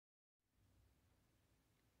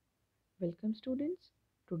Welcome students.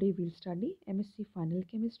 Today we'll study M.Sc Final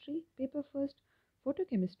Chemistry, Paper First,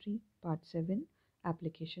 Photochemistry, Part 7,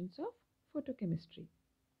 Applications of Photochemistry.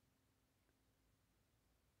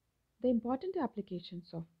 The important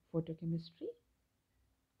applications of photochemistry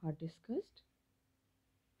are discussed,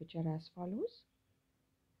 which are as follows.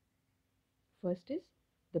 First is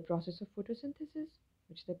the process of photosynthesis,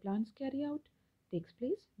 which the plants carry out, takes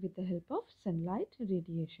place with the help of sunlight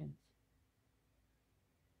radiations.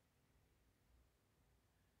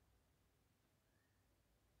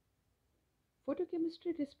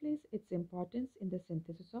 Photochemistry displays its importance in the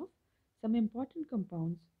synthesis of some important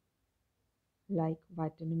compounds like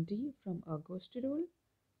vitamin D from ergosterol,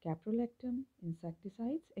 caprolactam,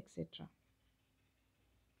 insecticides, etc.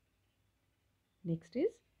 Next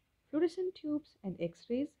is fluorescent tubes and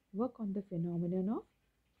X-rays work on the phenomenon of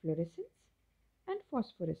fluorescence and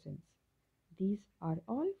phosphorescence. These are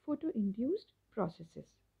all photo-induced processes.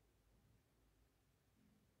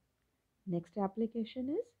 Next application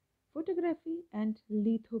is photography and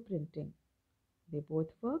lithoprinting. They both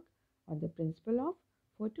work on the principle of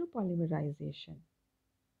photopolymerization.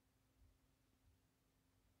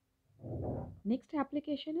 Next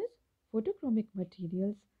application is photochromic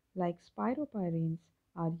materials like spiropyrenes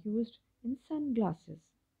are used in sunglasses.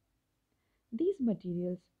 These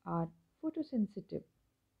materials are photosensitive.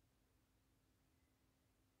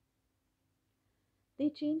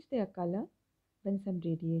 They change their color when some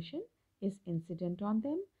radiation is incident on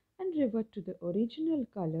them and revert to the original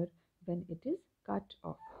color when it is cut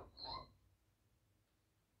off.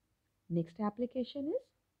 Next application is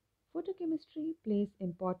photochemistry plays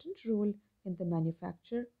important role in the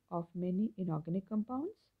manufacture of many inorganic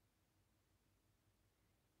compounds.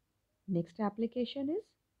 Next application is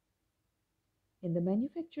in the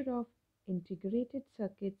manufacture of integrated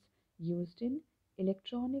circuits used in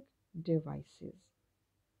electronic devices.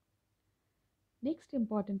 Next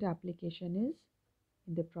important application is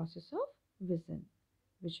in the process of vision,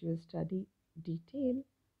 which we'll study detail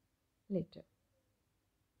later.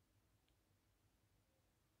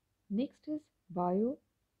 Next is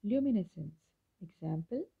bioluminescence.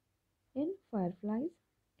 Example, in fireflies,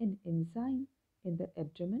 an enzyme in the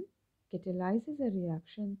abdomen catalyzes a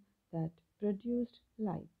reaction that produced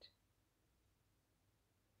light.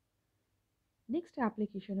 Next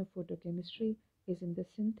application of photochemistry is in the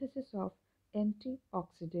synthesis of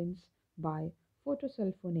antioxidants by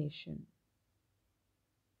photosulfonation.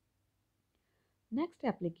 Next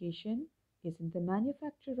application is in the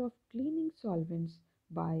manufacture of cleaning solvents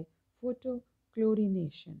by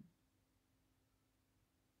photochlorination.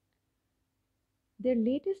 Their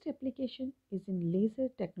latest application is in laser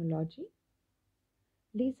technology.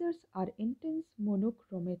 Lasers are intense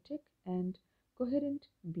monochromatic and coherent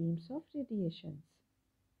beams of radiations.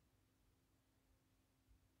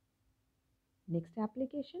 Next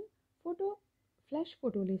application, flash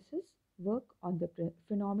photolysis work on the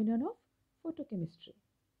phenomenon of photochemistry.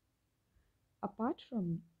 Apart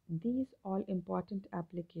from these all important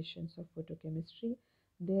applications of photochemistry,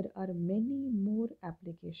 there are many more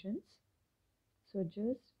applications. So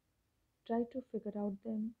just try to figure out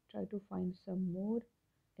them, try to find some more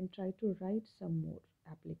and try to write some more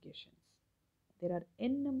applications. There are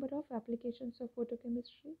n number of applications of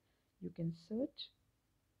photochemistry. You can search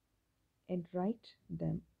and write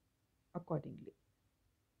them accordingly.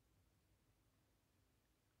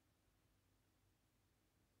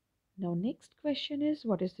 Now next question is,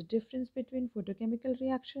 what is the difference between photochemical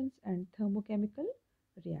reactions and thermochemical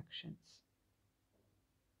reactions?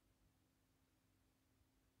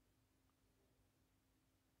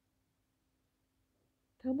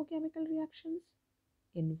 Thermochemical reactions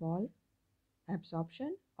involve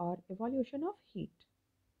absorption or evolution of heat.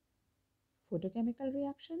 Photochemical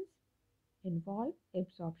reactions involve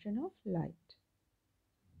absorption of light.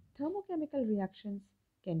 Thermochemical reactions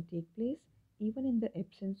can take place even in the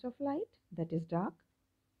absence of light, that is dark.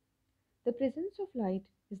 The presence of light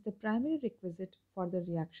is the primary requisite for the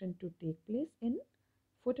reaction to take place in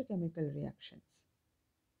photochemical reactions.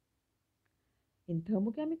 In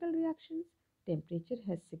thermochemical reactions, temperature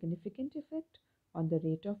has significant effect on the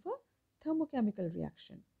rate of a thermochemical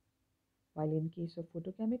reaction, while in case of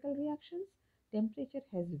photochemical reactions, temperature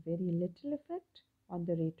has very little effect on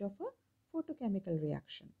the rate of a photochemical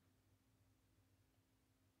reaction.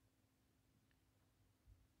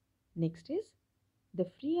 Next is the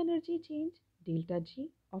free energy change delta G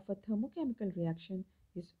of a thermochemical reaction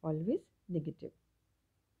is always negative,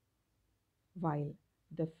 while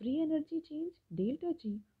the free energy change delta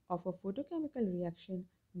G of a photochemical reaction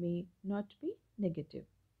may not be negative.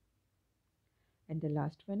 And the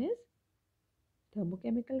last one is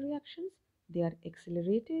thermochemical reactions They are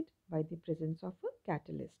accelerated by the presence of a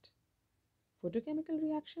catalyst. Photochemical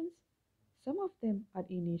reactions, some of them are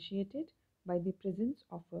initiated by the presence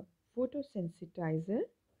of a photosensitizer.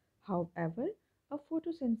 However, a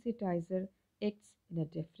photosensitizer acts in a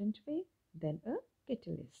different way than a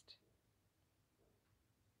catalyst.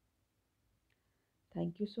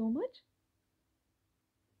 Thank you so much.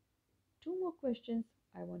 Two more questions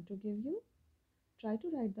I want to give you. Try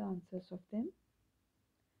to write the answers of them.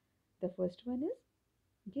 The first one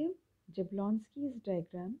is, give Jablonski's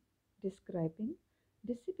diagram describing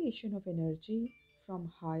dissipation of energy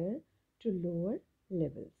from higher to lower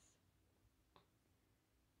levels.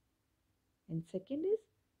 And second is,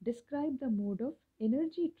 describe the mode of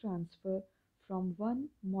energy transfer from one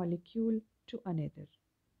molecule to another.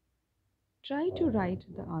 Try to write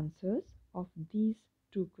the answers of these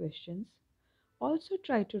two questions. Also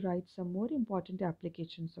try to write some more important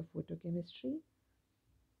applications of photochemistry,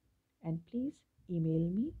 and please email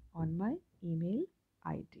me on my email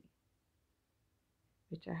ID,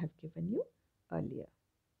 which I have given you earlier.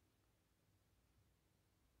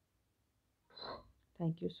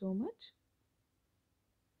 Thank you so much.